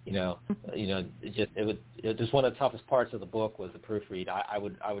just one of the toughest parts of the book was the proofread. I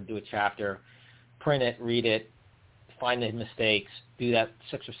would do a chapter, print it, read it, find the mistakes, do that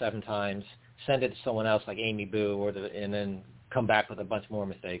 6 or 7 times, send it to someone else like Amy Boo, and then come back with a bunch more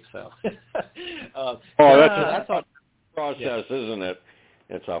mistakes. So, that's a process, isn't it?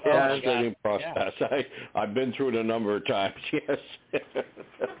 It's a frustrating process. Yeah. I've been through it a number of times. Yes.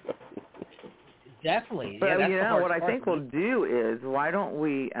 Definitely. But what I think we'll do is, why don't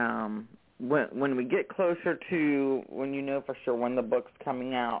we, when we get closer to when you know for sure when the book's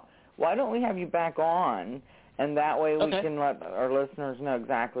coming out, why don't we have you back on, and that way we can let our listeners know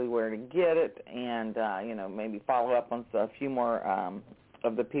exactly where to get it, and maybe follow up on a few more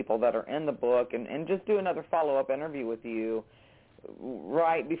of the people that are in the book, and just do another follow-up interview with you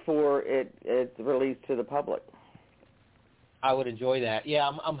right before it's released to the public. I would enjoy that. Yeah,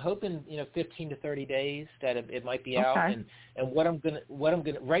 I'm hoping 15 to 30 days that it might be out. And what I'm gonna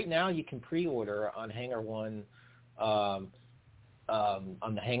right now, you can pre-order on Hangar One, on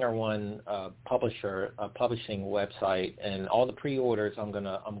the Hangar One publishing website, and all the pre-orders I'm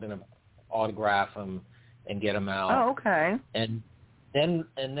gonna autograph them and get them out. Oh, okay. And then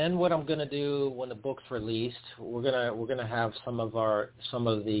what I'm gonna do when the book's released, we're gonna have some of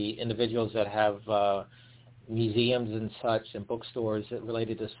the individuals that have museums and such and bookstores that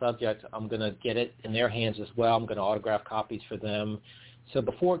related to the subject. I'm going to get it in their hands as well. I'm going to autograph copies for them. So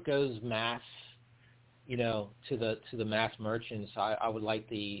before it goes mass, to the mass merchants, I would like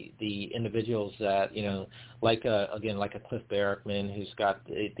the individuals that, like a Cliff Barrickman, who's got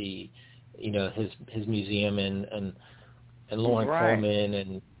his museum and Lauren Coleman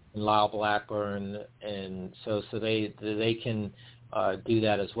and Lyle Blackburn, and so they can do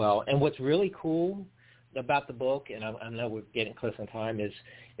that as well. And what's really cool about the book, and I know we're getting close on time, is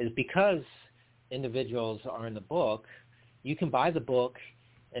because individuals are in the book, you can buy the book,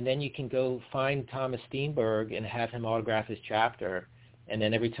 and then you can go find Thomas Steenberg and have him autograph his chapter. And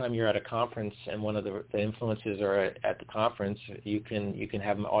then every time you're at a conference and one of the influencers are at the conference, you can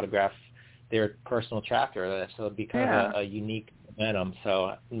have them autograph their personal chapter. So it becomes a unique memento.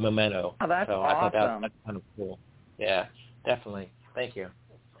 Oh, that's so awesome. I thought that's kind of cool. Yeah, definitely. Thank you.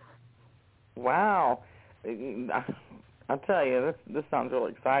 Wow. I'll tell you, this sounds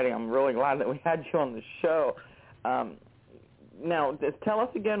really exciting. I'm really glad that we had you on the show. Now, just tell us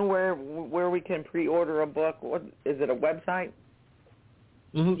again where we can pre-order a book. What is it? A website?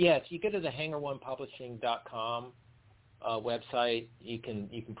 Mm-hmm. Yes, you go to the HangarOnePublishing.com website. You can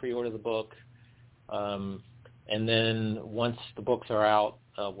pre-order the book, and then once the books are out,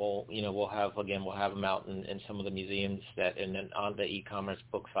 we'll have them out in some of the museums and then on the e-commerce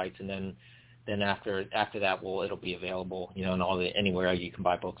book sites, and then after that, it'll be available, in anywhere you can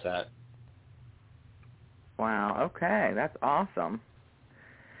buy books at. Wow. Okay, that's awesome.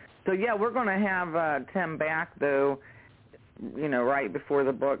 So yeah, we're going to have Tim back though, right before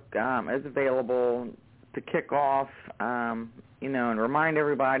the book is available to kick off, and remind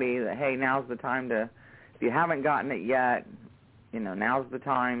everybody that hey, now's the time to, if you haven't gotten it yet, now's the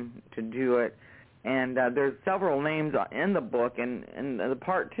time to do it. And there's several names in the book, and the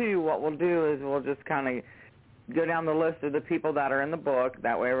part 2, what we'll do is we'll just kind of go down the list of the people that are in the book.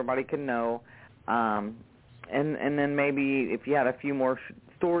 That way everybody can know. And then maybe if you had a few more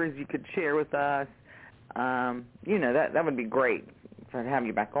stories you could share with us, that would be great to have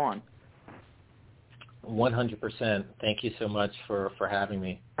you back on. 100%. Thank you so much for having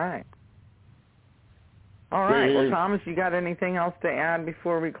me. All right. Well, Thomas, you got anything else to add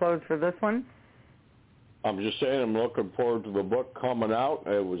before we close for this one? I'm just saying I'm looking forward to the book coming out.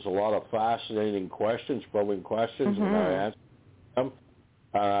 It was a lot of fascinating questions, probing questions, and I answered them.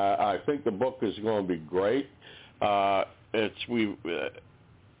 I think the book is going to be great. The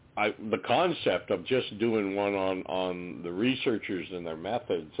concept of just doing one on the researchers and their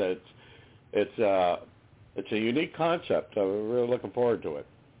methods, it's a unique concept. I'm really looking forward to it.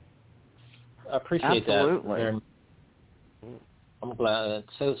 I appreciate Absolutely. that. I'm glad.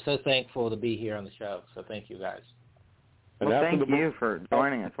 So thankful to be here on the show. So thank you, guys. Well, thank you for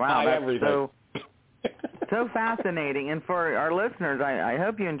joining us. Wow, that's so fascinating. And for our listeners, I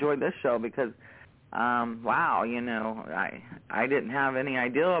hope you enjoyed this show because, wow, I didn't have any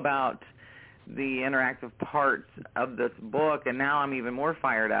idea about the interactive parts of this book, and now I'm even more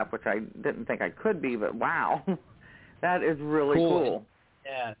fired up, which I didn't think I could be, but wow, that is really cool.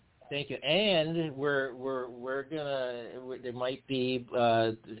 Yeah. Thank you. And we're gonna, there might be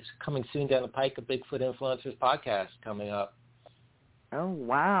coming soon down the pike a Bigfoot Influencers podcast coming up. Oh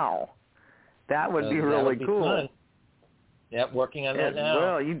wow, that would be really cool. Fun. Yep, working on that now.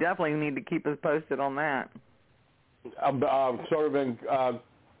 Well, you definitely need to keep us posted on that. Sort of in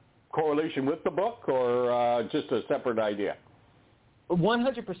correlation with the book, or just a separate idea?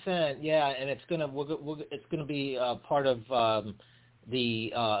 100%, yeah, and it's gonna be part of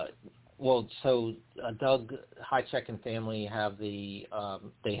Doug Highcheck and family have they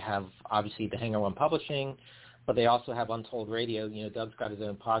have obviously the Halloran Publishing, but they also have Untold Radio. You know, Doug's got his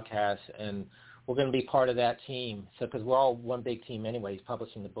own podcast, and we're going to be part of that team. So because we're all one big team anyway, he's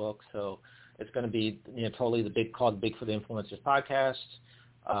publishing the book, so it's going to be totally called Bigfoot Influencers podcast.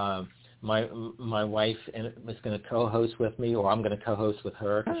 My wife is going to co-host with me, or I'm going to co-host with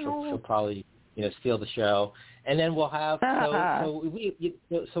her because she'll probably steal the show. And then we'll have so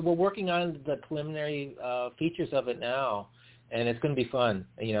we're working on the preliminary features of it now, and it's going to be fun.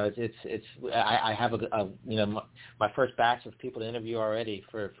 I have my first batch of people to interview already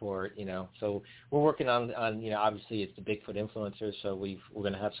for so we're working on obviously it's the Bigfoot Influencers, so we're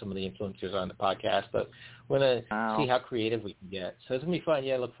going to have some of the influencers on the podcast, but we're going to see how creative we can get. So it's going to be fun.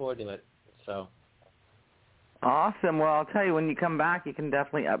 Yeah, I look forward to it. So awesome. Well, I'll tell you, when you come back, you can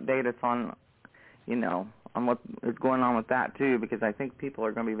definitely update us on on what is going on with that too, because I think people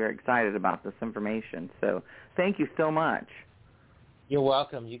are going to be very excited about this information. So thank you so much. You're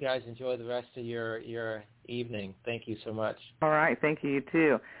welcome. You guys enjoy the rest of your evening. Thank you so much. All right. Thank you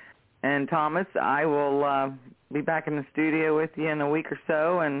too. And Thomas, I will be back in the studio with you in a week or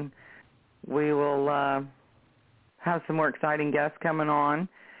so, and we will have some more exciting guests coming on.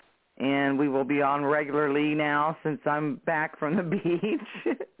 And we will be on regularly now since I'm back from the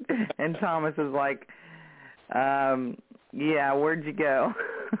beach. And Thomas is like, yeah, where'd you go?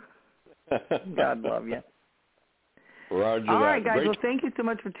 God love you. Roger All that. right, guys. Great. Well, thank you so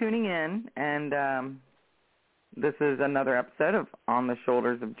much for tuning in. And this is another episode of On the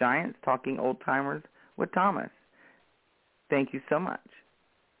Shoulders of Giants, Talking Old Timers with Thomas. Thank you so much.